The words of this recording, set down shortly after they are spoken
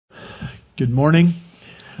Good morning.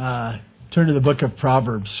 Turn to the book of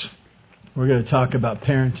Proverbs. We're going to talk about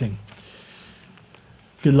parenting.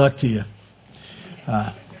 Good luck to you.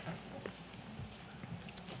 So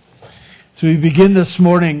we begin this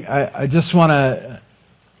morning. I just want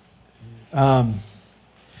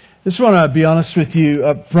to be honest with you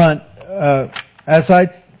up front. As I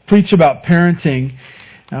preach about parenting,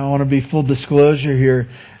 I want to be full disclosure here.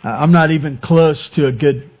 I'm not even close to a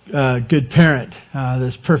good parent,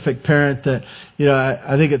 this perfect parent that,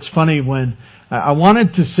 I think it's funny when I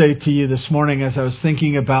wanted to say to you this morning as I was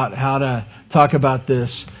thinking about how to talk about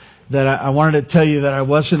this, that I wanted to tell you that I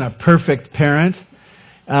wasn't a perfect parent,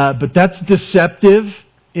 but that's deceptive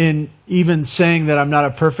in even saying that I'm not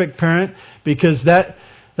a perfect parent, because that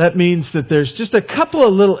means that there's just a couple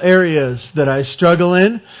of little areas that I struggle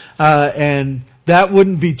in, and that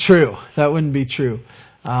wouldn't be true.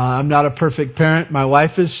 I'm not a perfect parent. My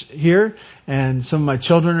wife is here, and some of my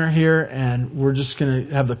children are here, and we're just going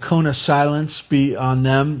to have the cone of silence be on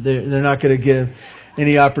them. They're not going to give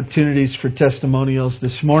any opportunities for testimonials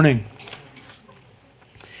this morning.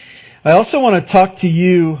 I also want to talk to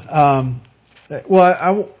you.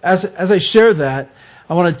 As I share that,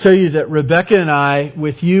 I want to tell you that Rebecca and I,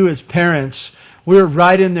 with you as parents, we're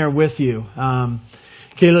right in there with you.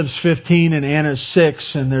 Caleb's 15 and Anna's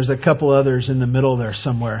 6, and there's a couple others in the middle there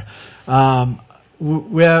somewhere.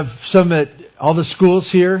 We have some at all the schools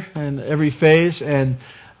here and every phase, and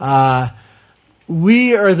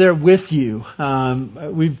we are there with you.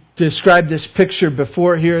 We've described this picture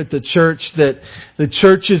before here at the church, that the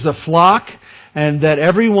church is a flock, and that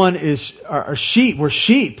everyone are sheep. We're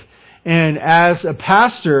sheep. And as a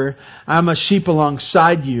pastor, I'm a sheep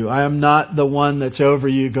alongside you. I am not the one that's over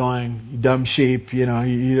you going, "You dumb sheep, you don't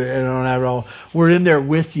have it all." We're in there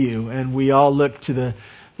with you, and we all look to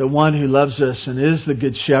the one who loves us and is the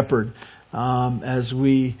good shepherd as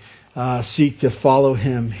we seek to follow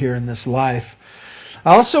Him here in this life.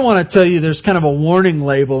 I also want to tell you there's kind of a warning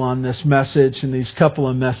label on this message and these couple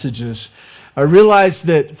of messages. I realize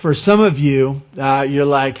that for some of you, you're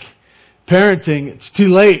like, parenting, it's too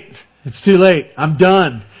late. It's too late. I'm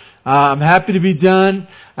done. I'm happy to be done.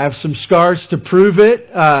 I have some scars to prove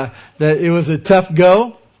it, that it was a tough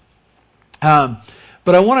go.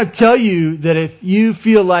 But I want to tell you that if you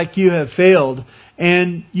feel like you have failed,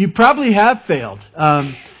 and you probably have failed,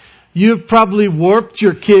 you've probably warped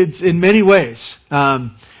your kids in many ways.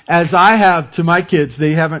 As I have to my kids,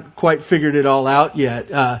 they haven't quite figured it all out yet,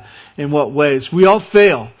 in what ways. We all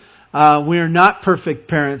fail. We are not perfect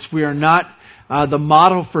parents. We are not the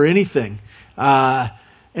model for anything.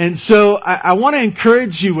 And so I want to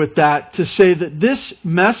encourage you with that, to say that this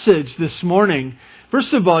message this morning,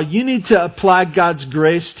 first of all, you need to apply God's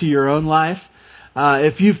grace to your own life.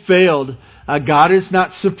 If you failed, God is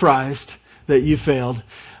not surprised that you failed.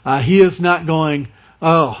 He is not going,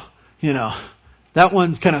 "Oh, that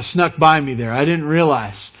one kind of snuck by me there. I didn't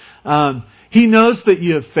realize." He knows that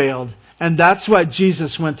you have failed. And that's why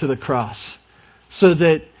Jesus went to the cross. So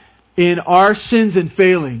that in our sins and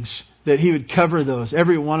failings, that He would cover those,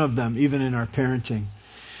 every one of them, even in our parenting.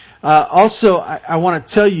 Also, I want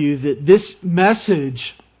to tell you that this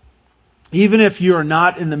message, even if you are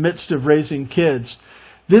not in the midst of raising kids,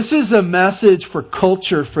 this is a message for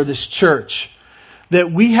culture for this church.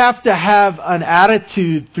 That we have to have an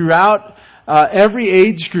attitude throughout every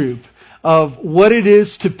age group of what it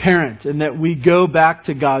is to parent, and that we go back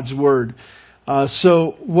to God's Word.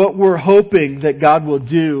 So what we're hoping that God will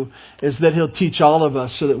do is that He'll teach all of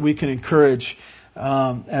us so that we can encourage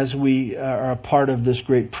as we are a part of this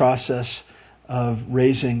great process of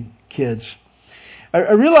raising kids.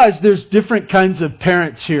 I realize there's different kinds of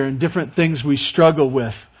parents here and different things we struggle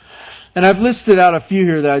with. And I've listed out a few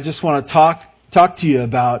here that I just want to talk to you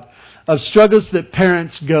about, of struggles that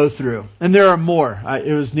parents go through. And there are more.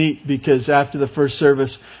 It was neat because after the first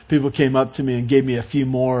service, people came up to me and gave me a few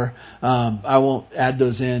more. I won't add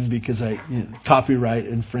those in because copyright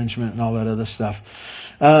infringement and all that other stuff.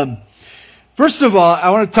 First of all, I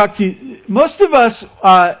want to talk to you. Most of us,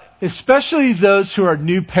 especially those who are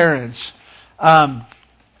new parents,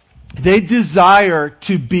 they desire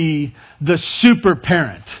to be the super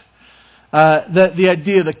parent. The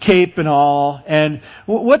idea of the cape and all. And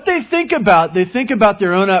what they think about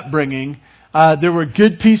their own upbringing. There were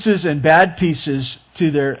good pieces and bad pieces to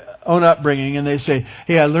their own upbringing. And they say,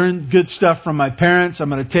 "Hey, I learned good stuff from my parents. I'm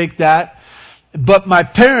going to take that. But my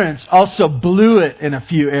parents also blew it in a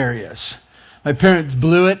few areas. My parents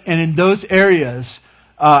blew it. And in those areas,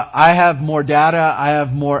 I have more data. I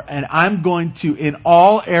have more. And I'm going to, in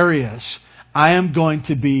all areas, I am going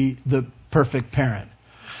to be the perfect parent."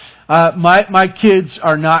 My kids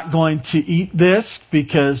are not going to eat this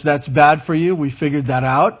because that's bad for you. We figured that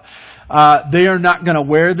out. They are not going to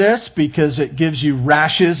wear this because it gives you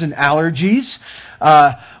rashes and allergies.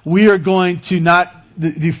 We are going to not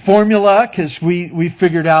the formula, because we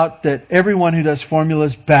figured out that everyone who does formula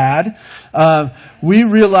is bad. We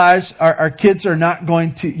realize our kids are not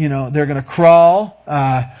going to, they're going to crawl.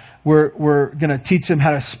 We're going to teach them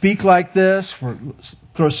how to speak like this.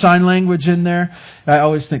 Throw sign language in there. I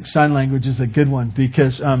always think sign language is a good one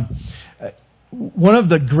because one of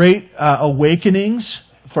the great awakenings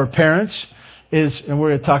for parents is, and we're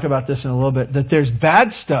going to talk about this in a little bit, that there's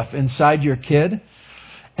bad stuff inside your kid.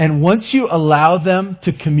 And once you allow them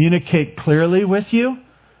to communicate clearly with you,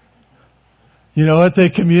 you know what they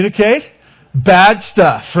communicate? Bad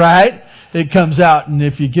stuff, right? It comes out, and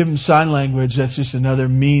if you give them sign language, that's just another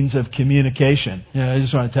means of communication. I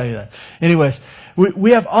just want to tell you that. Anyways,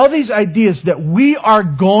 we have all these ideas that we are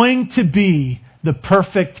going to be the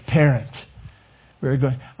perfect parent.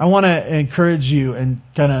 I want to encourage you and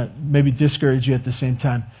kind of maybe discourage you at the same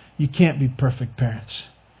time. You can't be perfect parents.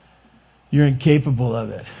 You're incapable of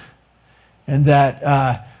it. And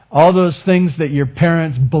that all those things that your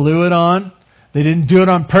parents blew it on, they didn't do it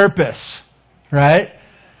on purpose, right?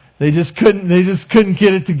 They just couldn't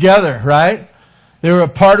get it together, right? They were a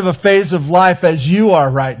part of a phase of life as you are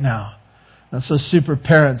right now. And so super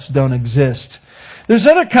parents don't exist. There's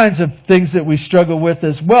other kinds of things that we struggle with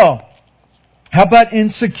as well. How about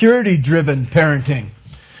insecurity-driven parenting?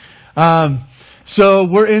 So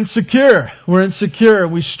we're insecure.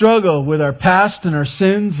 We struggle with our past and our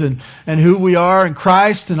sins and who we are in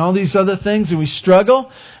Christ and all these other things, and we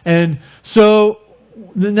struggle. And so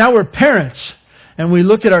now we're parents, and we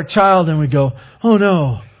look at our child and we go, oh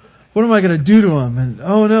no, what am I going to do to him? And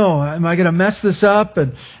oh no, am I going to mess this up?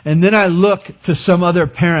 And then I look to some other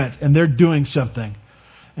parent and they're doing something.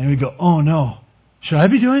 And we go, oh no, should I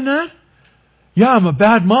be doing that? Yeah, I'm a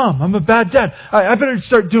bad mom. I'm a bad dad. I better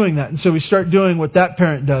start doing that. And so we start doing what that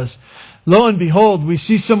parent does. Lo and behold, we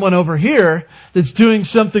see someone over here that's doing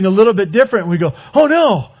something a little bit different. And we go, oh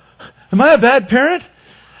no, am I a bad parent?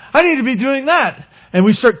 I need to be doing that. And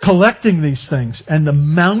we start collecting these things and the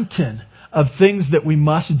mountain of things that we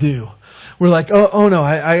must do. We're like, oh no,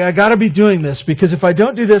 I got to be doing this because if I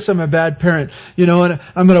don't do this, I'm a bad parent. And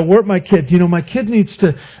I'm going to warp my kid. My kid needs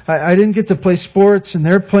to, I didn't get to play sports and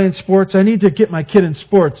they're playing sports. I need to get my kid in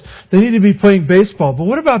sports. They need to be playing baseball. But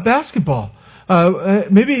what about basketball?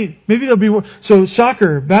 Maybe they'll be, so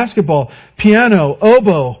soccer, basketball, piano,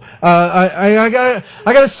 oboe. I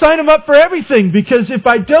gotta sign them up for everything because if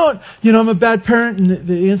I don't, I'm a bad parent and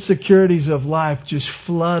the insecurities of life just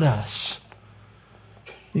flood us.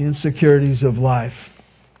 The insecurities of life.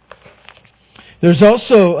 There's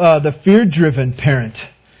also the fear-driven parent.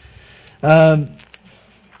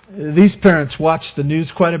 These parents watch the news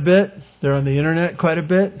quite a bit. They're on the internet quite a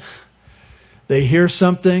bit. They hear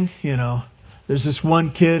something, There's this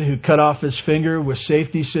one kid who cut off his finger with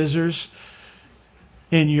safety scissors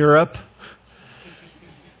in Europe.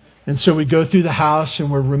 And so we go through the house and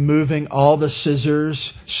we're removing all the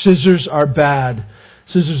scissors. Scissors are bad.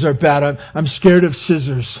 Scissors are bad. I'm scared of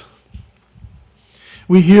scissors.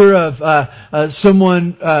 We hear of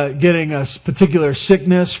someone getting a particular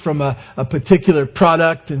sickness from a particular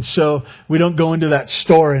product, and so we don't go into that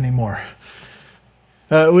store anymore.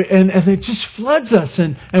 And it just floods us.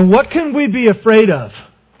 And what can we be afraid of?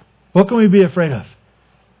 What can we be afraid of?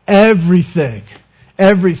 Everything.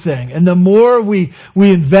 Everything. And the more we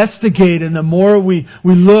investigate and the more we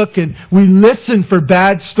look and we listen for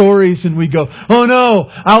bad stories and we go, oh no,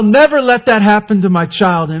 I'll never let that happen to my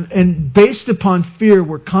child. And based upon fear,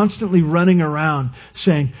 we're constantly running around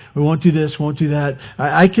saying, we won't do this, won't do that.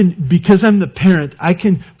 Because I'm the parent, I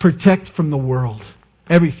can protect from the world.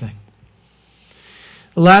 Everything.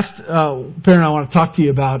 The last parent I want to talk to you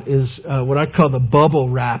about is what I call the bubble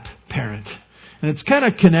wrap parent. And it's kind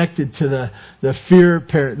of connected to the fear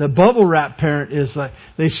parent. The bubble wrap parent is like,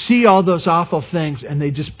 they see all those awful things and they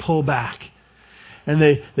just pull back. And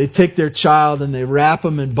they take their child and they wrap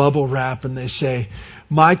them in bubble wrap and they say,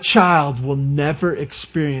 my child will never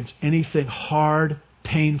experience anything hard,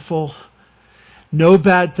 painful. No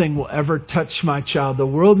bad thing will ever touch my child. The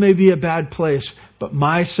world may be a bad place, but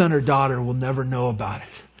my son or daughter will never know about it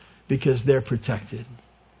because they're protected.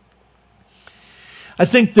 I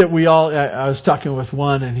think that I was talking with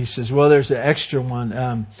one and he says, well, there's an extra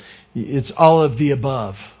one. It's all of the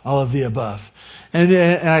above. All of the above. And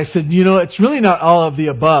I said, it's really not all of the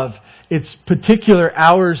above. It's particular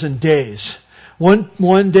hours and days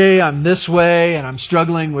one day I'm this way and I'm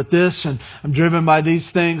struggling with this and I'm driven by these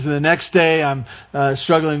things, and the next day I'm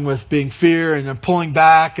struggling with being fear and I'm pulling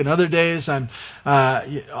back, and other days I'm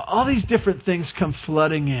all these different things come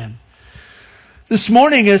flooding in. This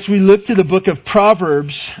morning, as we look to the book of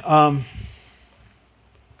Proverbs, I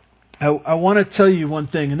want to tell you one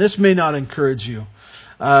thing, and this may not encourage you.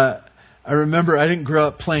 I remember I didn't grow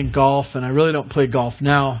up playing golf, and I really don't play golf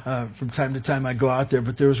now. From time to time I go out there,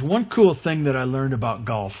 but there was one cool thing that I learned about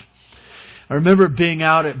golf. I remember being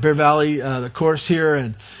out at Bear Valley, the course here,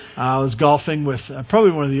 and I was golfing with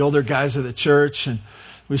probably one of the older guys of the church, and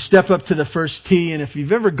we step up to the first tee, and if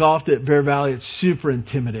you've ever golfed at Bear Valley, it's super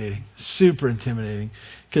intimidating,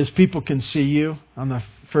 because people can see you on the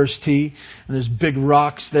first tee, and there's big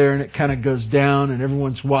rocks there, and it kind of goes down, and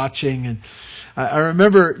everyone's watching. And I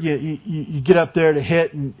remember you get up there to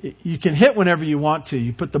hit, and you can hit whenever you want to.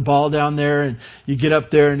 You put the ball down there, and you get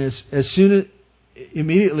up there, and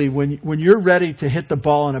immediately when you're ready to hit the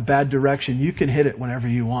ball in a bad direction, you can hit it whenever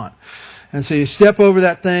you want. And so you step over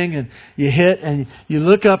that thing and you hit, and you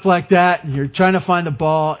look up like that, and you're trying to find the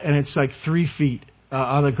ball, and it's like 3 feet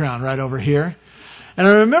on the ground right over here. And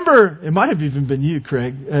I remember, it might have even been you,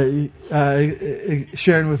 Craig,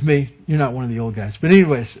 sharing with me. You're not one of the old guys, but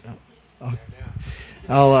anyways,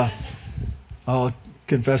 I'll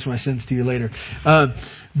confess my sins to you later.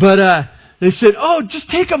 But they said, "Oh, just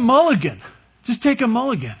take a mulligan. Just take a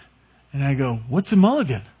mulligan." And I go, "What's a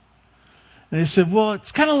mulligan?" And they said, "Well,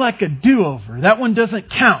 it's kind of like a do-over. That one doesn't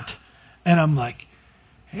count." And I'm like,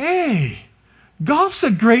 "Hey, golf's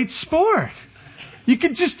a great sport. You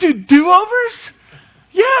can just do do-overs?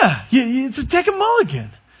 Yeah, you take a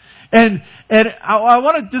mulligan." And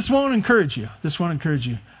this won't encourage you. This won't encourage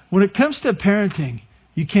you. When it comes to parenting,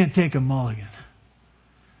 you can't take a mulligan.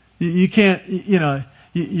 You can't,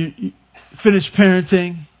 you finish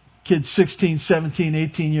parenting, kids 16, 17,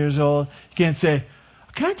 18 years old. You can't say,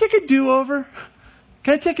 "Can I take a do-over?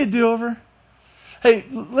 Can I take a do-over? Hey,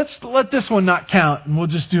 let's let this one not count, and we'll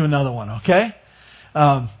just do another one, okay?"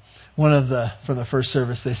 From the first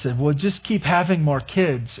service, they said, "Well, just keep having more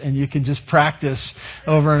kids, and you can just practice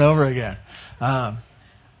over and over again."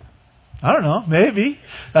 I don't know, maybe.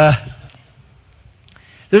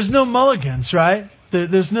 There's no mulligans, right?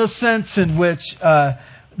 There's no sense in which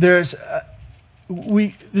this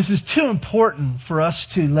is too important for us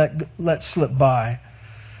to let slip by.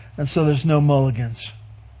 And so there's no mulligans.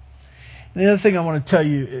 And the other thing I want to tell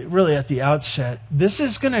you, really at the outset, this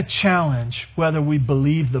is going to challenge whether we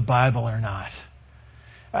believe the Bible or not.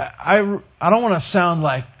 I don't want to sound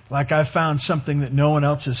like I found something that no one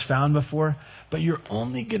else has found before, but you're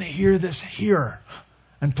only going to hear this here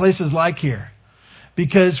and places like here,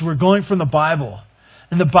 because we're going from the Bible.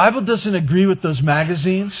 And the Bible doesn't agree with those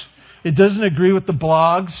magazines. It doesn't agree with the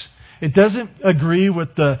blogs. It doesn't agree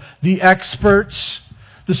with the experts,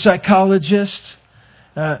 the psychologists,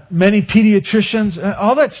 many pediatricians,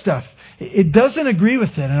 all that stuff. It doesn't agree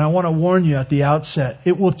with it. And I want to warn you at the outset,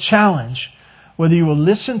 it will challenge whether you will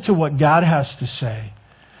listen to what God has to say,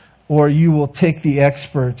 or you will take the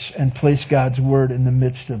experts and place God's Word in the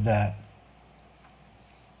midst of that.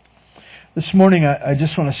 This morning, I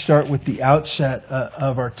just want to start with the outset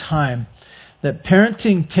of our time, that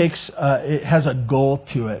parenting it has a goal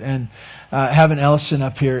to it. And having Ellison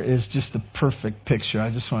up here is just the perfect picture.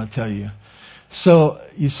 I just want to tell you. So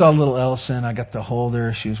you saw little Ellison. I got to hold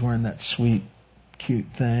her. She was wearing that sweet, cute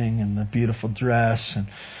thing and the beautiful dress. And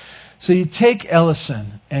so you take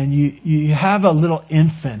Ellison and you have a little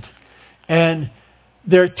infant, and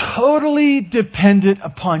they're totally dependent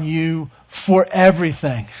upon you for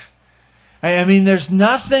everything. I mean, there's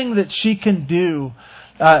nothing that she can do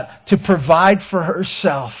to provide for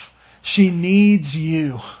herself. She needs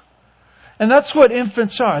you. And that's what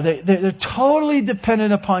infants are. They're totally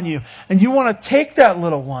dependent upon you. And you want to take that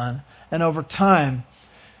little one, and over time,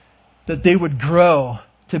 that they would grow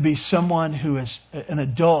to be someone who is an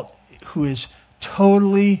adult who is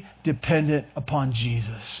totally dependent upon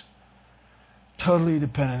Jesus. Totally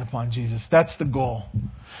dependent upon Jesus. That's the goal.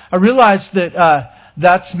 I realize that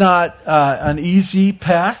that's not an easy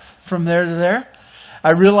path from there to there.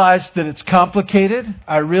 I realize that it's complicated.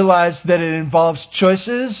 I realize that it involves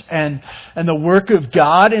choices and the work of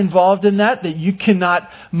God involved in that you cannot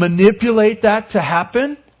manipulate that to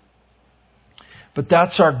happen. But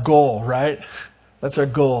that's our goal, right? That's our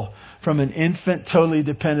goal. From an infant totally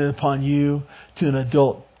dependent upon you to an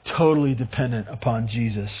adult totally dependent upon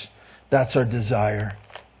Jesus. That's our desire.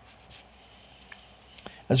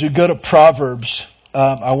 As we go to Proverbs,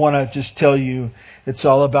 I want to just tell you, it's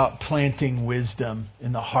all about planting wisdom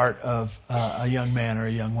in the heart of a young man or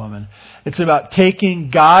a young woman. It's about taking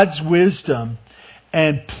God's wisdom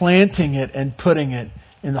and planting it and putting it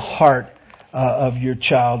in the heart of your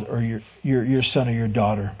child or your son or your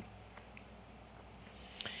daughter.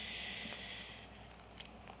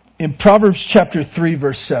 In Proverbs chapter 3,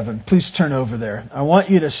 verse 7, please turn over there. I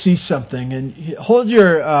want you to see something, and hold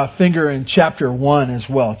your finger in chapter 1 as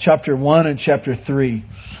well. Chapter 1 and chapter 3.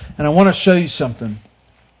 And I want to show you something.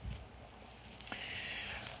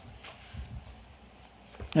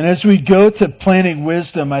 And as we go to planting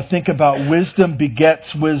wisdom, I think about wisdom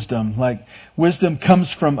begets wisdom. Like wisdom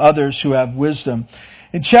comes from others who have wisdom.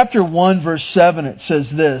 In chapter 1, verse 7, it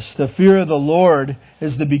says this: "The fear of the Lord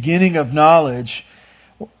is the beginning of knowledge,"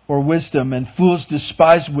 or wisdom, "and fools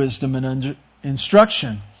despise wisdom and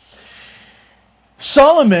instruction."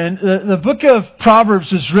 Solomon, the book of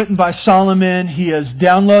Proverbs is written by Solomon. He is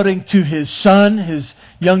downloading to his son, his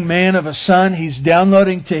young man of a son. He's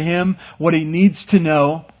downloading to him what he needs to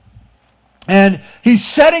know. And he's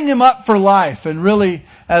setting him up for life. And really,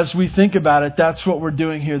 as we think about it, that's what we're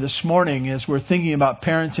doing here this morning, is we're thinking about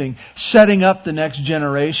parenting, setting up the next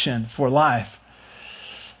generation for life.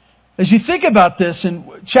 As you think about this, in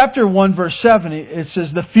chapter 1, verse 7, it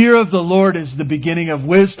says, "The fear of the Lord is the beginning of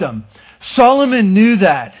wisdom." Solomon knew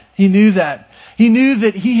that. He knew that. He knew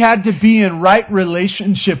that he had to be in right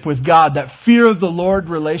relationship with God, that fear of the Lord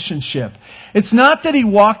relationship. It's not that he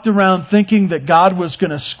walked around thinking that God was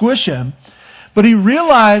going to squish him, but he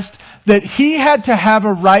realized that he had to have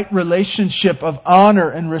a right relationship of honor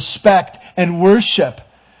and respect and worship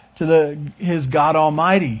to his God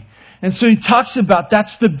Almighty. And so he talks about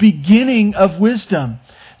that's the beginning of wisdom,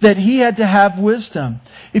 that he had to have wisdom.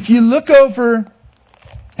 If you look over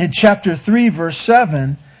in chapter 3, verse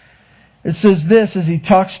 7, it says this as he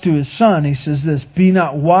talks to his son. He says this: "Be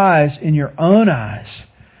not wise in your own eyes.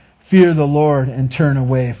 Fear the Lord and turn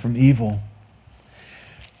away from evil."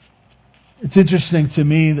 It's interesting to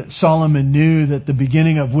me that Solomon knew that the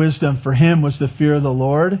beginning of wisdom for him was the fear of the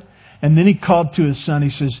Lord. And then he called to his son. He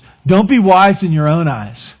says, "Don't be wise in your own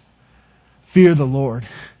eyes. Fear the Lord."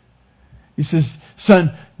 He says,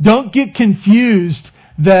 "Son, don't get confused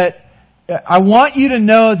that I want you to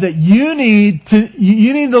know that you need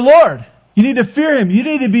the Lord. You need to fear Him. You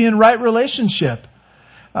need to be in right relationship."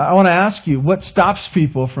 I want to ask you, what stops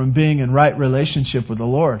people from being in right relationship with the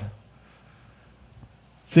Lord?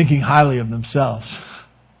 Thinking highly of themselves.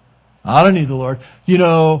 I don't need the Lord.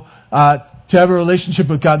 To have a relationship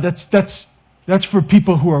with God, that's for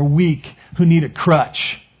people who are weak, who need a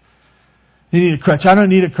crutch. They need a crutch. I don't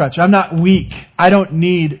need a crutch. I'm not weak. I don't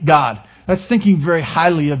need God. That's thinking very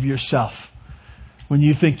highly of yourself when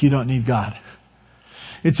you think you don't need God.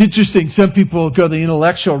 It's interesting. Some people go the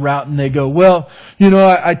intellectual route and they go, "Well,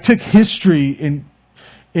 I took history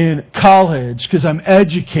in college because I'm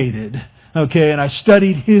educated, okay, and I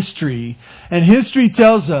studied history. And history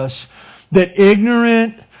tells us that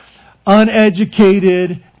ignorant,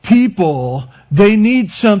 uneducated people, they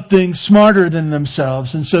need something smarter than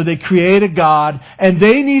themselves. And so they create a God, and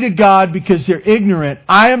they need a God because they're ignorant.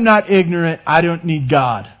 I am not ignorant. I don't need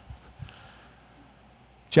God."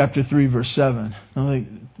 Chapter 3, verse 7.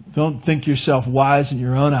 Don't think yourself wise in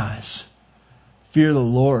your own eyes. Fear the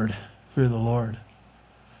Lord. Fear the Lord.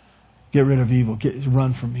 Get rid of evil.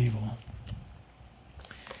 Run from evil.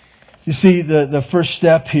 You see, the first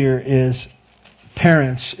step here is,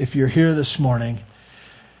 parents, if you're here this morning,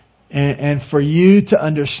 and for you to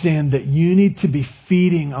understand that you need to be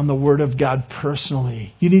feeding on the Word of God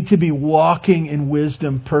personally. You need to be walking in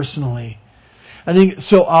wisdom personally. I think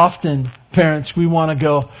so often, parents, we want to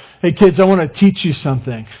go, "Hey kids, I want to teach you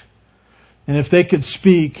something." And if they could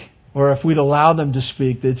speak, or if we'd allow them to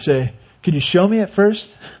speak, they'd say, "Can you show me it first?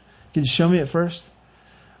 Can you show me it first?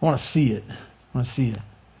 I want to see it. I want to see it."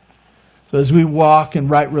 So as we walk in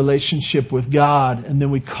right relationship with God, and then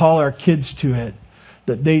we call our kids to it,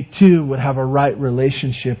 that they too would have a right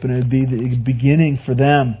relationship, and it would be the beginning for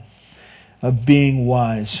them of being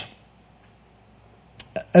wise.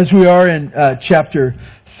 As we are in chapter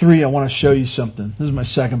 3, I want to show you something. This is my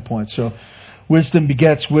second point. So, wisdom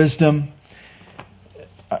begets wisdom.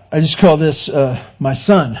 I just call this my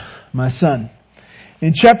son. My son.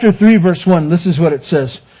 In chapter 3, verse 1, this is what it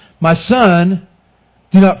says: "My son,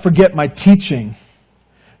 do not forget my teaching."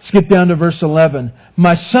 Skip down to verse 11.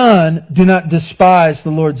 "My son, do not despise the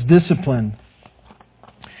Lord's discipline."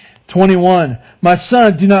 21. "My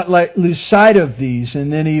son, do not lose sight of these."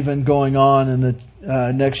 And then even going on in the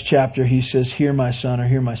next chapter, he says, "Hear my son," or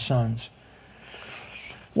 "Hear my sons."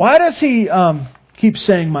 Why does he keep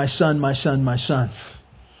saying, "My son, my son, my son"?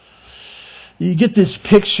 You get this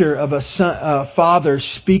picture of a father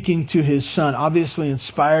speaking to his son, obviously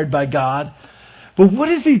inspired by God. But what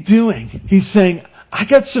is he doing? He's saying, I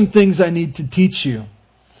got some things I need to teach you.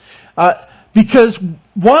 Because,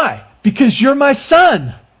 why? Because you're my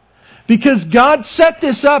son. Because God set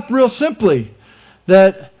this up real simply.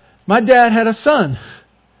 That my dad had a son.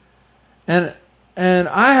 And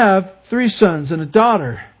I have 3 sons and a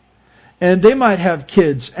daughter. And they might have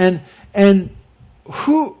kids. And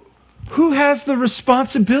who has the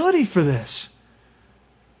responsibility for this?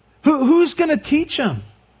 Who's going to teach them?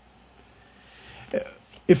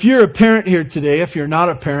 If you're a parent here today, if you're not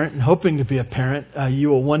a parent and hoping to be a parent, you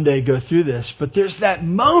will one day go through this. But there's that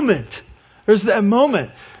moment. There's that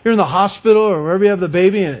moment. You're in the hospital or wherever you have the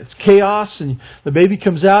baby and it's chaos and the baby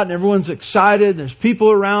comes out and everyone's excited. There's people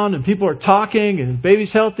around and people are talking and the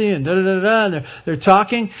baby's healthy and da-da-da-da and they're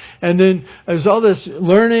talking. And then there's all this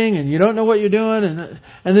learning and you don't know what you're doing.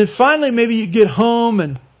 And then finally maybe you get home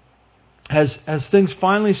and as things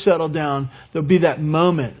finally settle down, there'll be that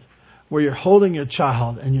moment where you're holding your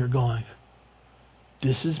child and you're going,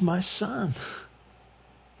 this is my son.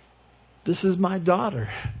 This is my daughter.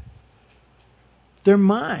 They're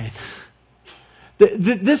mine.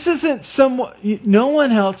 This isn't someone, no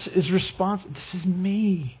one else is responsible. This is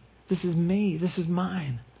me. This is me. This is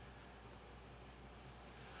mine.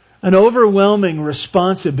 An overwhelming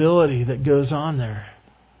responsibility that goes on there.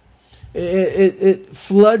 It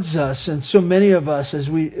floods us, and so many of us, as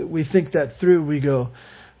we think that through,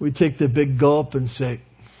 we take the big gulp and say,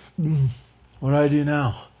 what do I do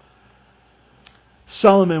now?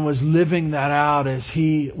 Solomon was living that out as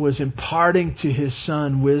he was imparting to his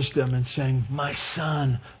son wisdom and saying, my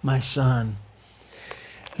son, my son.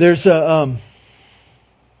 There's a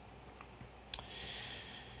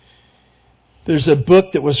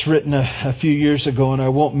book that was written a few years ago, and I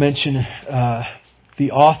won't mention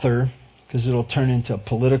the author because it'll turn into a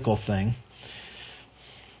political thing.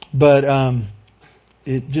 But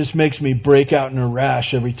it just makes me break out in a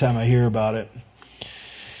rash every time I hear about it.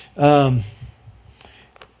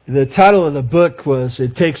 The title of the book was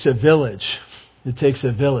It Takes a Village. It Takes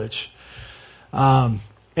a Village.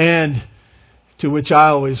 And to which I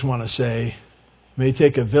always want to say, it may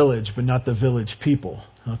take a village, but not the village people.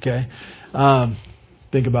 Okay?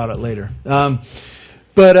 Think about it later.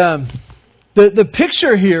 The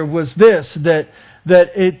picture here was this, that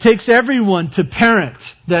it takes everyone to parent,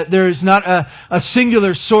 that there is not a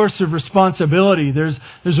singular source of responsibility. There's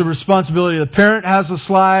a responsibility. The parent has a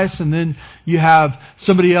slice, and then you have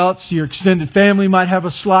somebody else. Your extended family might have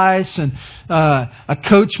a slice, and a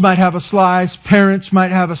coach might have a slice. Parents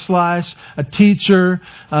might have a slice. A teacher,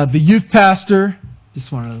 the youth pastor. Just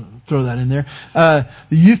want to throw that in there.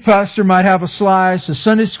 The youth pastor might have a slice. A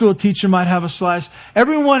Sunday school teacher might have a slice.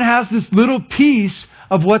 Everyone has this little piece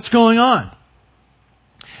of what's going on.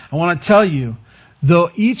 I want to tell you, though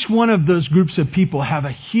each one of those groups of people have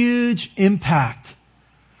a huge impact,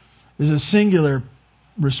 there's a singular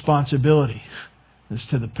responsibility that's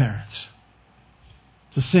to the parents.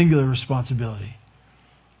 It's a singular responsibility.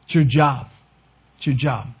 It's your job. It's your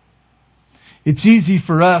job. It's easy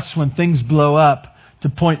for us when things blow up to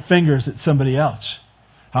point fingers at somebody else.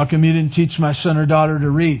 How come you didn't teach my son or daughter to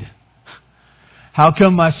read? How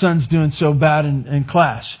come my son's doing so bad in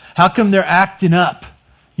class? How come they're acting up?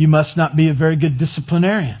 You must not be a very good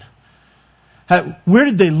disciplinarian. Where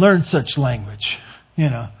did they learn such language?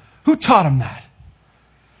 Who taught them that?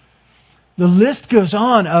 The list goes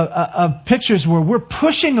on of pictures where we're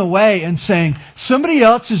pushing away and saying somebody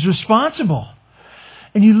else is responsible.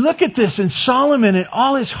 And you look at this, and Solomon, in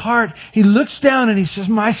all his heart, he looks down and he says,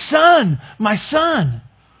 my son, my son.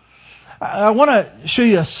 I want to show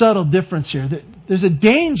you a subtle difference here. There's a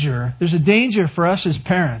danger for us as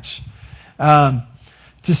parents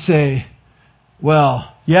to say,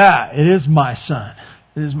 well, yeah, it is my son.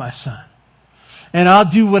 It is my son. And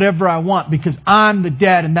I'll do whatever I want because I'm the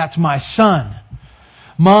dad and that's my son.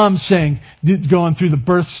 Mom's saying, going through the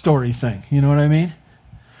birth story thing. You know what I mean?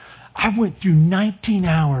 I went through 19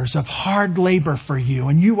 hours of hard labor for you,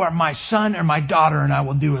 and you are my son or my daughter, and I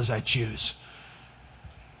will do as I choose.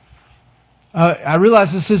 I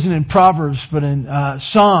realize this isn't in Proverbs, but in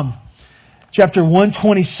Psalm chapter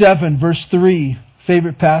 127, verse 3,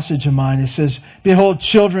 favorite passage of mine, it says, behold,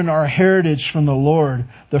 children are a heritage from the Lord,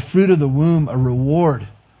 the fruit of the womb a reward.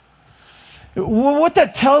 What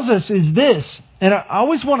that tells us is this, and I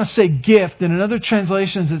always want to say gift, and in other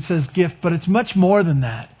translations it says gift, but it's much more than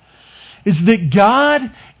that. Is that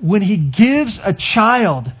God, when He gives a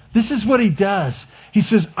child, this is what He does. He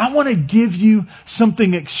says, I want to give you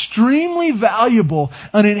something extremely valuable,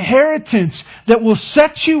 an inheritance that will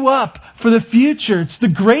set you up for the future. It's the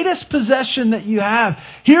greatest possession that you have.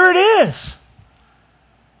 Here it is.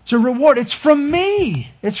 It's a reward. It's from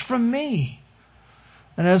me. It's from me.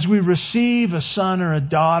 And as we receive a son or a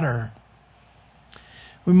daughter,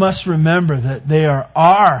 we must remember that they are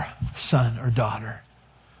our son or daughter.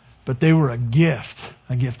 But they were a gift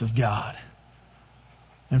of God.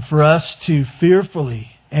 And for us to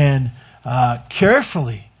fearfully and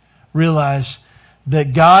carefully realize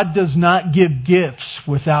that God does not give gifts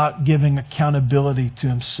without giving accountability to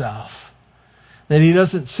Himself. That He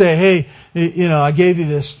doesn't say, hey, I gave you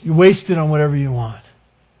this, you waste it on whatever you want.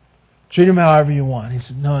 Treat Him however you want. He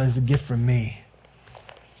said, no, it's a gift from me.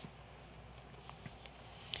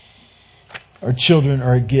 Our children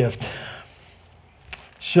are a gift.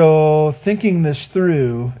 So, thinking this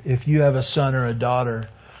through, if you have a son or a daughter,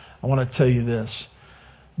 I want to tell you this.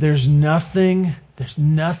 There's nothing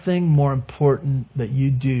more important that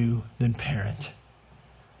you do than parent.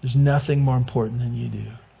 There's nothing more important than you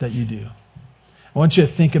do. I want you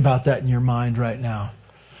to think about that in your mind right now.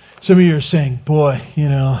 Some of you are saying, boy,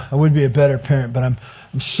 I would be a better parent, but I'm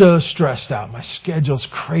so stressed out. My schedule's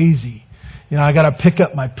crazy. I got to pick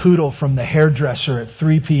up my poodle from the hairdresser at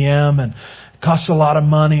 3 p.m. and it costs a lot of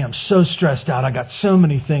money. I'm so stressed out. I got so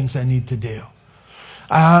many things I need to do.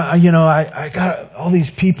 I got all these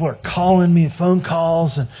people are calling me, phone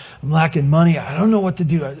calls, and I'm lacking money. I don't know what to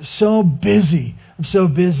do. I'm so busy.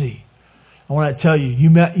 I want to tell you, you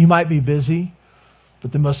might be busy,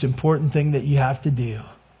 but the most important thing that you have to do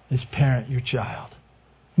is parent your child.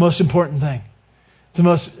 Most important thing.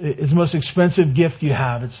 It's the most expensive gift you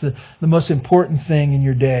have. It's the most important thing in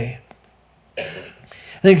your day.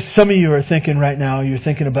 I think some of you are thinking right now, you're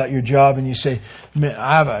thinking about your job and you say, man,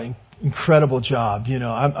 I have an incredible job.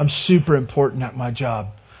 I'm super important at my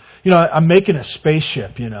job. I'm making a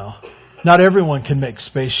spaceship, Not everyone can make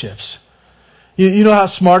spaceships. You know how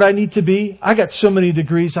smart I need to be? I got so many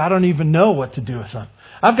degrees, I don't even know what to do with them.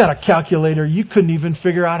 I've got a calculator you couldn't even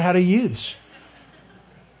figure out how to use.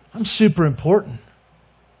 I'm super important.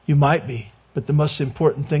 You might be, but the most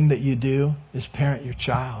important thing that you do is parent your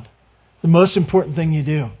child. The most important thing you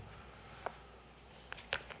do.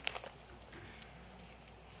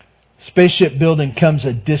 Spaceship building comes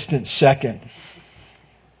a distant second.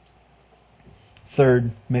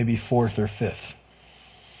 Third, maybe fourth or fifth.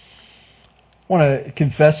 I want to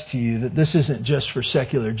confess to you that this isn't just for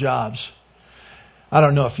secular jobs. I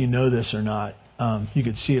don't know if you know this or not. You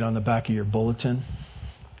could see it on the back of your bulletin.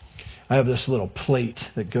 I have this little plate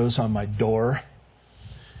that goes on my door.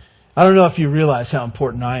 I don't know if you realize how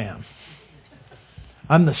important I am.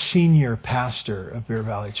 I'm the senior pastor of Bear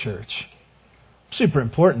Valley Church. Super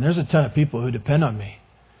important. There's a ton of people who depend on me.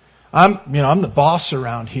 I'm the boss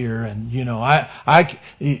around here, and I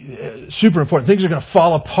super important. Things are going to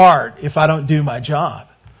fall apart if I don't do my job.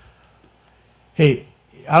 Hey,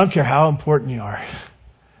 I don't care how important you are.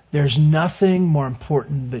 There's nothing more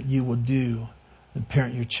important that you will do than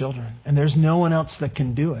parent your children, and there's no one else that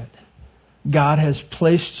can do it. God has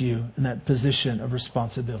placed you in that position of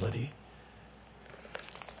responsibility.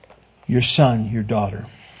 Your son, your daughter.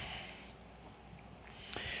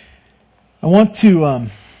 I want to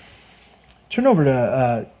turn over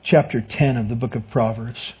to chapter 10 of the book of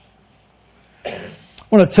Proverbs. I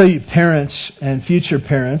want to tell you, parents and future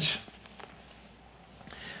parents,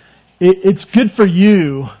 it's good for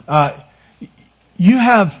you. You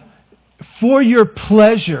have, for your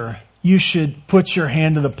pleasure, you should put your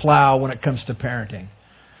hand to the plow when it comes to parenting.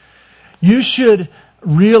 You should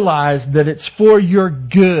realize that it's for your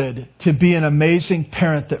good to be an amazing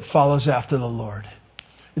parent that follows after the Lord.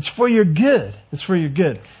 It's for your good. It's for your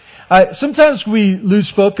good. Sometimes we lose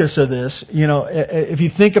focus of this. If you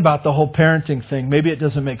think about the whole parenting thing, maybe it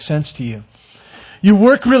doesn't make sense to you. You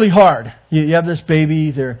work really hard. You have this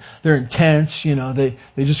baby. They're intense. They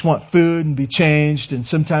just want food and be changed. And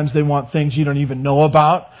sometimes they want things you don't even know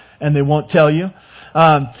about, and they won't tell you.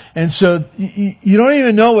 And so you don't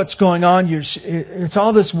even know what's going on. It's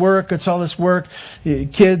all this work. It's all this work.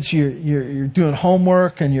 Kids, you're doing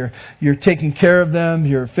homework and you're taking care of them.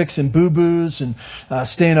 You're fixing boo-boos and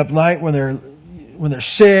staying up late when they're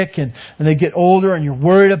sick and they get older, and you're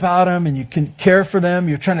worried about them and you can care for them.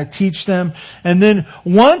 You're trying to teach them. And then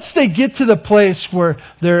once they get to the place where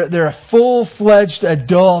they're a full-fledged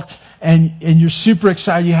adult and you're super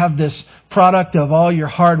excited, you have this product of all your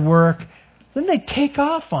hard work, then they take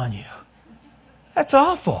off on you. That's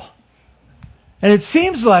awful. And it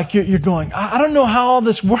seems like you're going, I don't know how all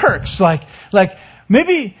this works. Like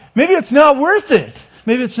maybe it's not worth it.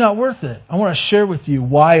 Maybe it's not worth it. I want to share with you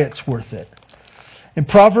why it's worth it. In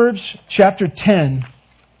Proverbs chapter 10,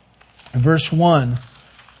 verse 1,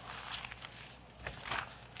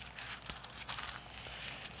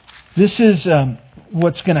 this is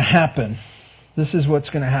what's going to happen. This is what's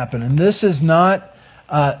going to happen. And this is not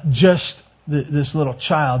just this little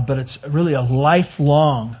child, but it's really a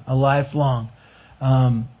lifelong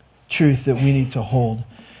truth that we need to hold.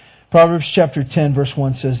 Proverbs chapter 10, verse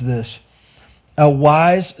 1 says this: "A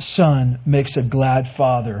wise son makes a glad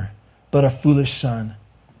father, but a foolish son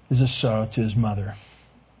is a sorrow to his mother."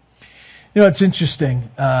 You know, it's interesting.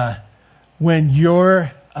 When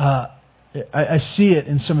you're, I see it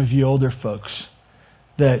in some of you older folks,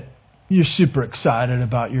 that you're super excited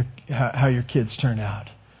about how your kids turn out.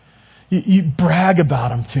 You brag about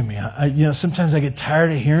them to me. Sometimes I get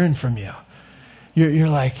tired of hearing from you. You're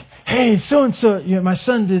like, "Hey, so and so, my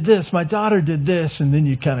son did this, my daughter did this," and then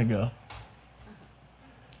you kind of go.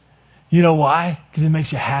 You know why? Because it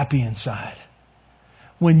makes you happy inside.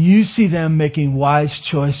 When you see them making wise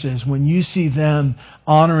choices, when you see them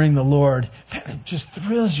honoring the Lord, man, it just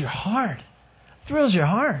thrills your heart. Thrills your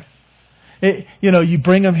heart. You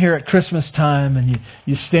bring them here at Christmas time and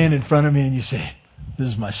you stand in front of me and you say, "This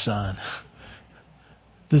is my son.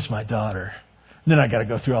 This is my daughter." And then I got to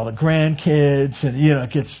go through all the grandkids and, it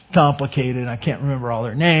gets complicated. I can't remember all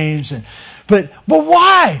their names. But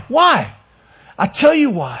why? Why? I tell you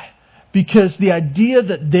why. Because the idea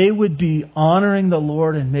that they would be honoring the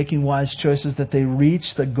Lord and making wise choices, that they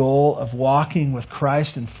reach the goal of walking with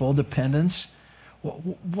Christ in full dependence,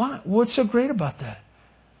 what's so great about that?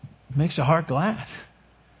 It makes a heart glad.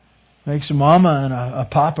 It makes a mama and a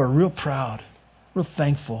papa real proud, real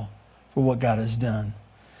thankful for what God has done.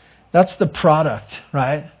 That's the product,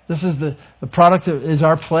 right? This is the product is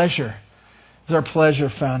our pleasure. Is our pleasure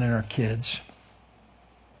found in our kids.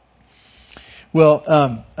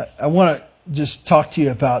 Well, I want to just talk to you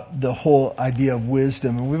about the whole idea of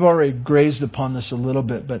wisdom. And we've already grazed upon this a little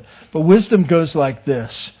bit, but wisdom goes like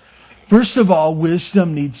this. First of all,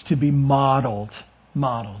 wisdom needs to be modeled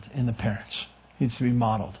in the parents. It needs to be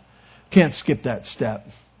modeled. Can't skip that step.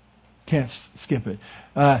 Can't skip it.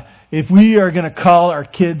 If we are going to call our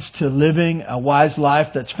kids to living a wise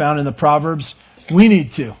life that's found in the Proverbs, we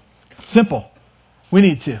need to. Simple. We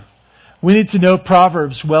need to. We need to know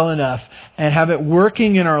Proverbs well enough and have it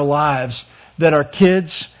working in our lives that our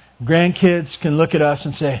kids, grandkids can look at us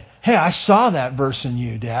and say, "Hey, I saw that verse in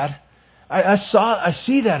you, Dad. I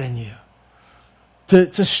see that in you."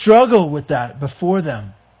 To struggle with that before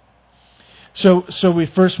them. So we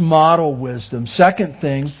first model wisdom. Second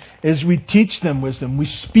thing is we teach them wisdom. We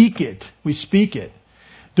speak it.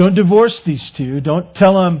 Don't divorce these two. Don't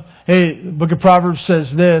tell them, "Hey, the book of Proverbs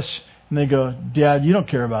says this." And they go, "Dad, you don't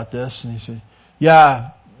care about this." And he said,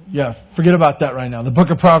 Yeah, forget about that right now. The book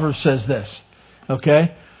of Proverbs says this.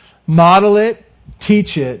 Okay? Model it,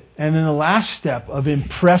 teach it, and then the last step of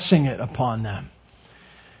impressing it upon them.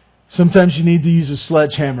 Sometimes you need to use a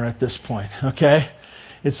sledgehammer at this point. Okay?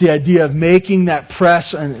 It's the idea of making that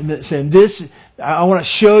press and saying, "This, I want to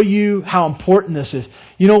show you how important this is."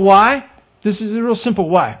 You know why? This is a real simple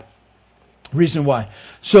why. Reason why.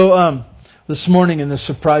 So, this morning in the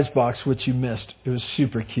surprise box, which you missed, it was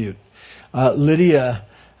super cute. Lydia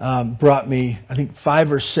brought me, I think,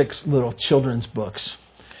 5 or 6 little children's books.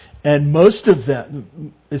 And most of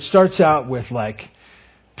them, it starts out with like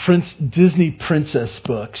Disney princess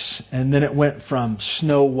books. And then it went from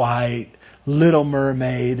Snow White, Little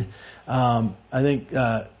Mermaid, I think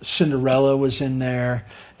Cinderella was in there.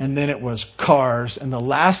 And then it was Cars. And the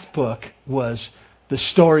last book was The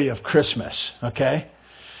Story of Christmas. Okay?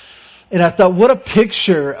 And I thought, what a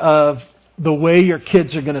picture of the way your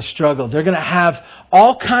kids are going to struggle. They're going to have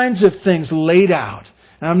all kinds of things laid out.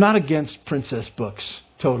 And I'm not against princess books,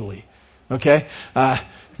 totally. Okay?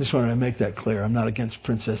 Just wanted to make that clear. I'm not against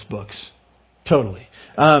princess books, totally.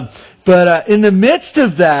 But in the midst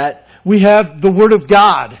of that, we have the Word of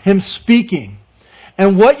God, Him speaking.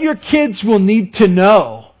 And what your kids will need to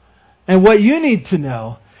know, and what you need to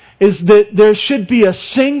know, is that there should be a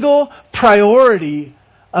single priority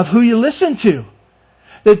of who you listen to.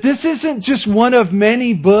 That this isn't just one of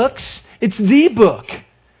many books, it's the book.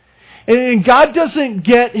 And God doesn't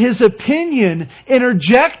get His opinion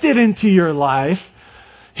interjected into your life.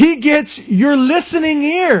 He gets your listening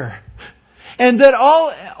ear. And that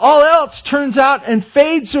all else turns out and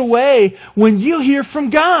fades away when you hear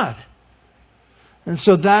from God. And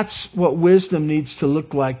so that's what wisdom needs to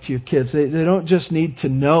look like to your kids. They don't just need to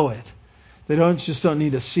know it. They don't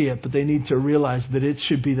need to see it, but they need to realize that it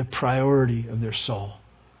should be the priority of their soul.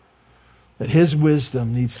 That His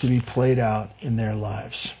wisdom needs to be played out in their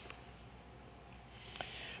lives.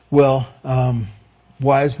 Well,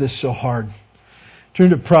 why is this so hard? Turn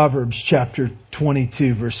to Proverbs chapter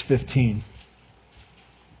 22, verse 15.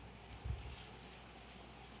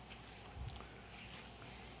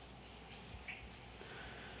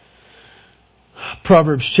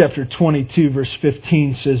 Proverbs chapter 22, verse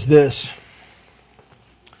 15 says this: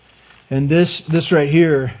 And this right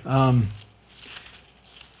here,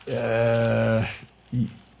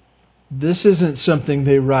 this isn't something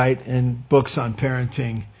they write in books on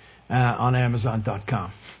parenting on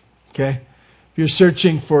Amazon.com. Okay? If you're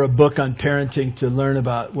searching for a book on parenting to learn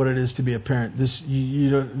about what it is to be a parent, you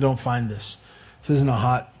don't find this. This isn't a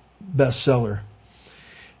hot bestseller.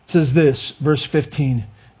 It says this, verse 15.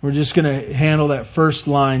 We're just going to handle that first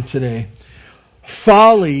line today.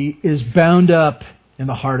 Folly is bound up in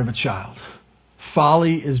the heart of a child.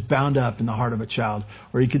 Folly is bound up in the heart of a child.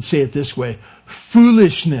 Or you could say it this way.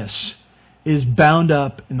 Foolishness is bound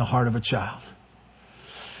up in the heart of a child.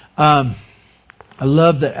 I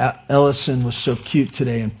love that Ellison was so cute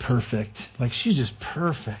today and perfect. Like, she's just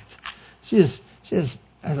perfect. She just,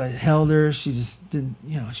 as I held her, she just didn't,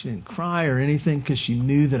 she didn't cry or anything because she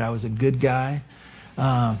knew that I was a good guy.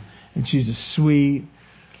 And she was just sweet.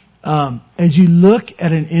 As you look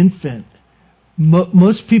at an infant,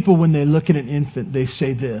 most people, when they look at an infant, they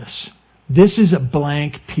say this. This is a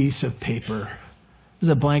blank piece of paper. This is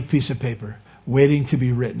a blank piece of paper waiting to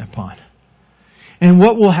be written upon. And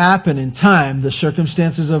what will happen in time, the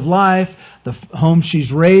circumstances of life, the home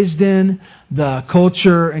she's raised in, the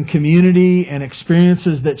culture and community and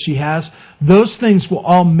experiences that she has, those things will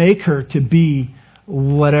all make her to be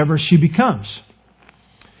whatever she becomes.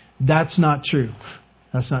 That's not true.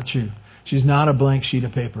 That's not true. She's not a blank sheet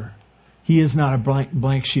of paper. He is not a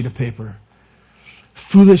blank sheet of paper.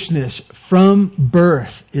 Foolishness from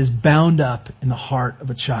birth is bound up in the heart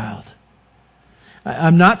of a child.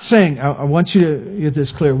 I'm not saying, I want you to get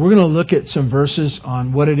this clear. We're going to look at some verses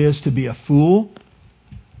on what it is to be a fool.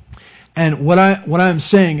 And what I'm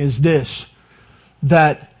saying is this,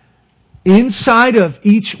 that inside of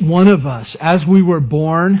each one of us, as we were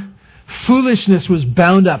born, foolishness was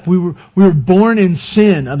bound up. We were born in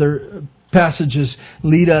sin. Other passages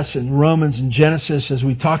lead us in Romans and Genesis as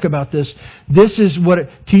we talk about this. This is what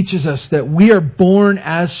it teaches us, that we are born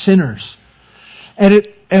as sinners.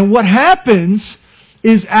 And what happens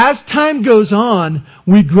is as time goes on,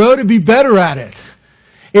 we grow to be better at it.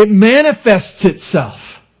 It manifests itself.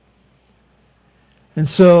 And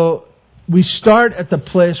so we start at the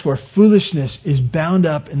place where foolishness is bound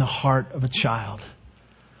up in the heart of a child.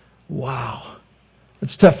 Wow.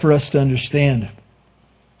 That's tough for us to understand.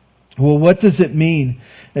 Well, what does it mean?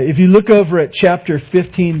 If you look over at chapter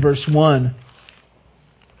 15, verse 1.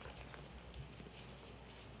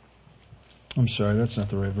 I'm sorry, that's not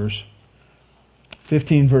the right verse.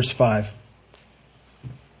 15, verse 5.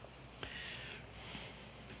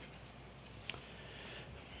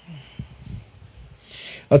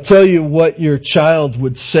 I'll tell you what your child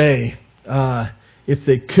would say if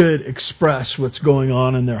they could express what's going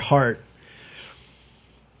on in their heart.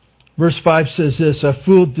 Verse 5 says this, a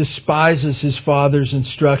fool despises his father's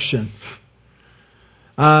instruction.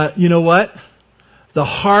 You know what? The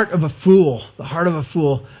heart of a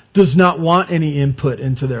fool does not want any input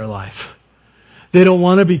into their life. They don't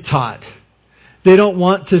want to be taught. They don't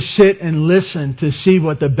want to sit and listen to see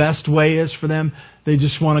what the best way is for them. They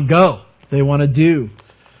just want to go. They want to do.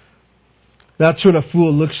 That's what a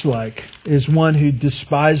fool looks like, is one who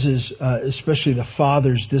despises especially the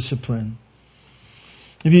father's discipline.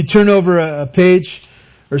 If you turn over a page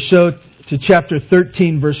or so to chapter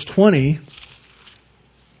 13, verse 20,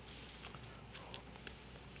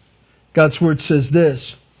 God's Word says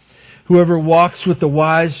this, whoever walks with the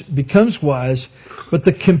wise becomes wise, but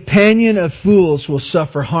the companion of fools will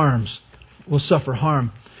suffer harm.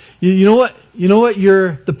 You know what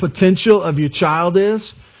the potential of your child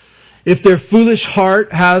is? If their foolish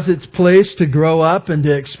heart has its place to grow up and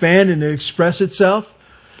to expand and to express itself,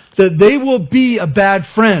 that they will be a bad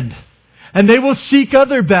friend. And they will seek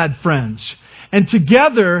other bad friends. And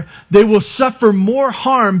together, they will suffer more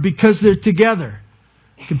harm because they're together.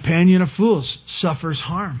 Companion of fools suffers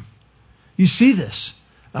harm. You see this.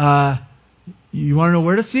 You want to know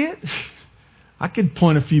where to see it? I could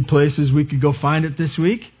point a few places we could go find it this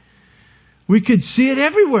week. We could see it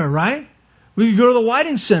everywhere, right? We could go to the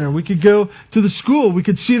Whiting Center. We could go to the school. We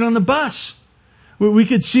could see it on the bus. We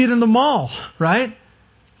could see it in the mall, right?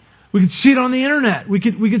 We could see it on the internet. We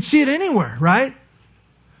could see it anywhere, right?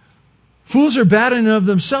 Fools are bad in and of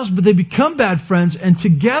themselves, but they become bad friends, and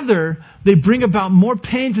together they bring about more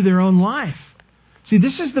pain to their own life. See,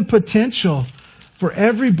 this is the potential for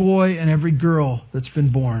every boy and every girl that's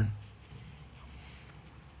been born.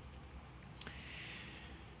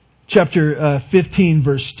 Chapter 15,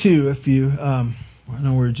 verse 2, if you, I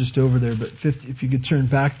know we're just over there, but if you could turn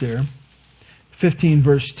back there. 15,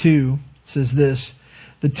 verse 2 says this,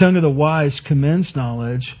 the tongue of the wise commends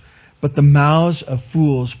knowledge, but the mouths of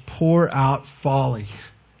fools pour out folly.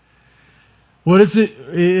 What is it?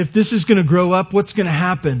 If this is going to grow up, what's going to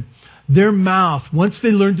happen? Their mouth, once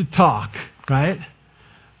they learn to talk, right?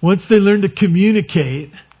 Once they learn to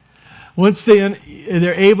communicate, once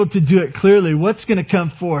they're able to do it clearly, what's going to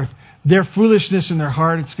come forth? Their foolishness in their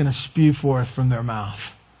heart, it's going to spew forth from their mouth.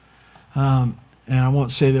 And I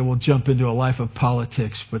won't say that we'll jump into a life of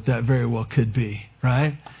politics, but that very well could be,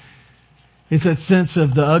 right? It's that sense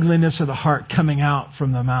of the ugliness of the heart coming out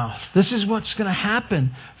from the mouth. This is what's going to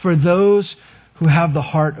happen for those who have the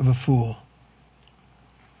heart of a fool.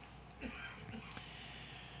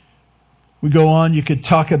 We go on, you could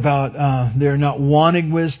talk about they're not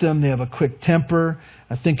wanting wisdom, they have a quick temper.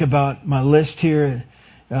 I think about my list here.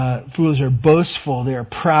 Fools are boastful, they are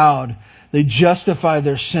proud, they justify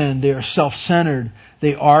their sin, they are self-centered,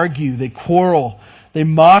 they argue, they quarrel, they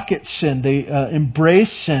mock at sin, they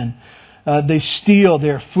embrace sin, they steal, they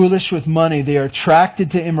are foolish with money, they are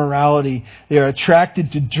attracted to immorality, they are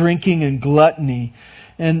attracted to drinking and gluttony.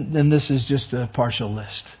 And this is just a partial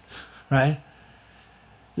list, right?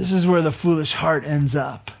 This is where the foolish heart ends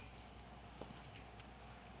up.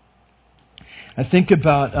 I think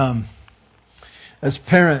about, as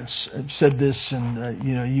parents, I've said this, and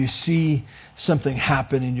you see something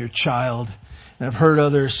happen in your child. And I've heard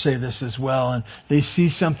others say this as well. And they see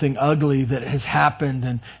something ugly that has happened,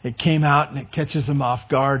 and it came out, and it catches them off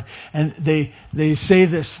guard. And they say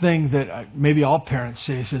this thing that maybe all parents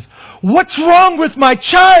say, says, "What's wrong with my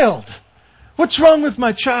child? What's wrong with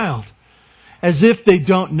my child?" As if they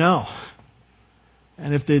don't know.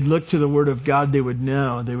 And if they'd look to the Word of God, they would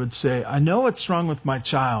know. They would say, "I know what's wrong with my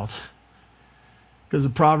child." Because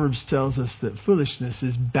the Proverbs tells us that foolishness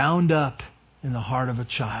is bound up in the heart of a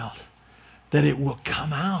child. That it will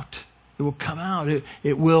come out. It will come out.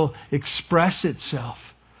 It will express itself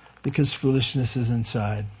because foolishness is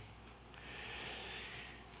inside.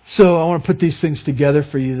 So I want to put these things together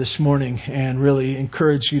for you this morning and really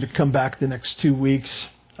encourage you to come back the next 2 weeks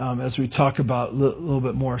as we talk about a little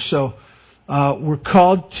bit more. So we're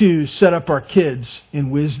called to set up our kids in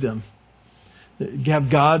wisdom. Have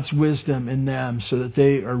God's wisdom in them so that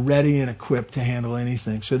they are ready and equipped to handle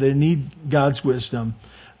anything. So they need God's wisdom.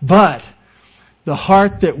 But the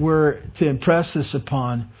heart that we're to impress this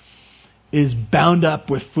upon is bound up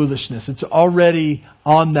with foolishness. It's already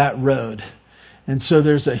on that road. And so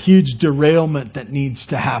there's a huge derailment that needs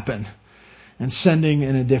to happen and sending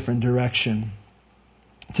in a different direction.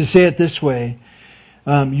 To say it this way,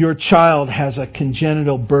 your child has a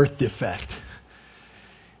congenital birth defect.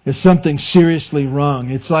 Is something seriously wrong.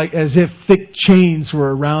 It's like as if thick chains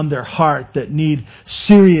were around their heart that need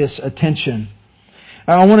serious attention.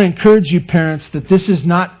 I want to encourage you parents that this is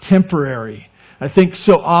not temporary. I think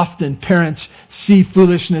so often parents see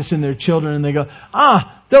foolishness in their children and they go,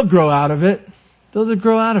 they'll grow out of it. They'll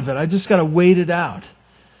grow out of it. I just got to wait it out.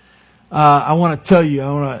 I want to tell you,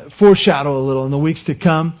 I want to foreshadow a little in the weeks to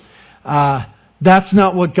come. That's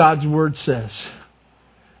not what God's Word says.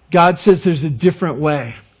 God says there's a different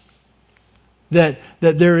way. That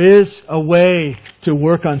there is a way to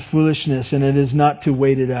work on foolishness, and it is not to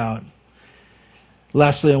wait it out.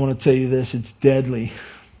 Lastly, I want to tell you this. It's deadly.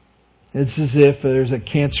 It's as if there's a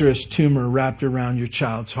cancerous tumor wrapped around your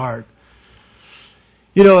child's heart.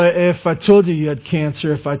 You know, if I told you had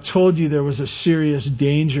cancer, if I told you there was a serious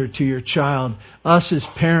danger to your child, us as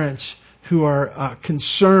parents who are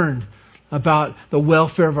concerned about the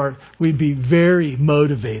welfare we'd be very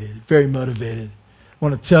motivated, very motivated. I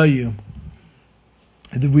want to tell you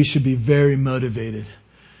that we should be very motivated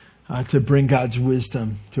to bring God's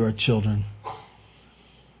wisdom to our children.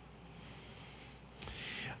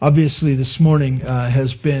 Obviously, this morning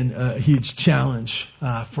has been a huge challenge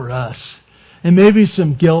for us. And maybe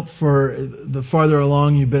some guilt for the farther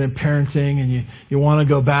along you've been in parenting and you want to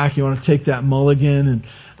go back, you want to take that mulligan. And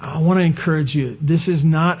I want to encourage you, this is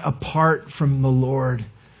not apart from the Lord.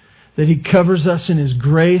 That He covers us in His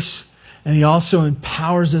grace and He also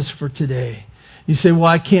empowers us for today. You say, well,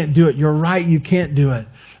 I can't do it. You're right, you can't do it.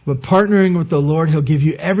 But partnering with the Lord, He'll give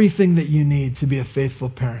you everything that you need to be a faithful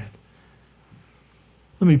parent.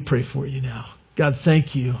 Let me pray for you now. God,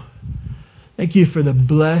 thank you. Thank you for the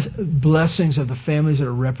blessings of the families that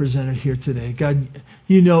are represented here today. God,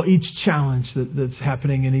 you know each challenge that's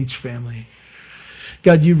happening in each family.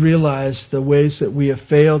 God, you realize the ways that we have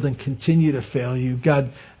failed and continue to fail you.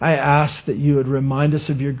 God, I ask that you would remind us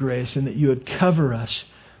of your grace and that you would cover us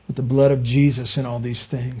with the blood of Jesus in all these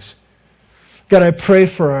things. God, I pray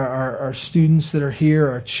for our students that are here,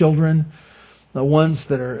 our children, the ones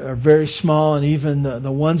that are very small and even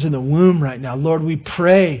the ones in the womb right now. Lord, we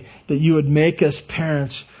pray that you would make us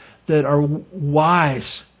parents that are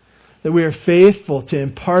wise, that we are faithful to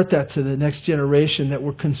impart that to the next generation, that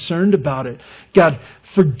we're concerned about it. God,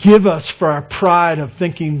 forgive us for our pride of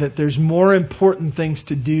thinking that there's more important things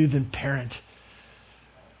to do than parent.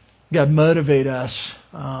 God, motivate us.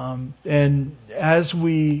 And as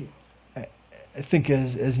we, I think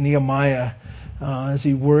as Nehemiah, as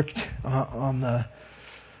he worked on the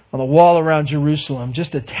wall around Jerusalem,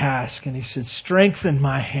 just a task, and he said, strengthen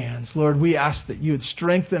my hands. Lord, we ask that you would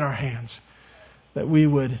strengthen our hands, that we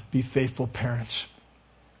would be faithful parents.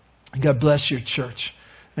 God bless your church.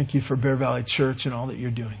 Thank you for Bear Valley Church and all that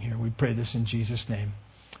you're doing here. We pray this in Jesus' name.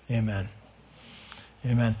 Amen.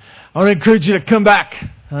 Amen. I want to encourage you to come back in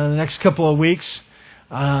the next couple of weeks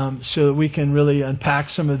so that we can really unpack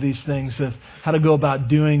some of these things of how to go about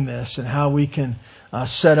doing this and how we can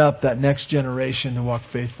set up that next generation to walk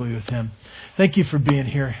faithfully with Him. Thank you for being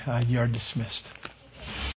here. You are dismissed.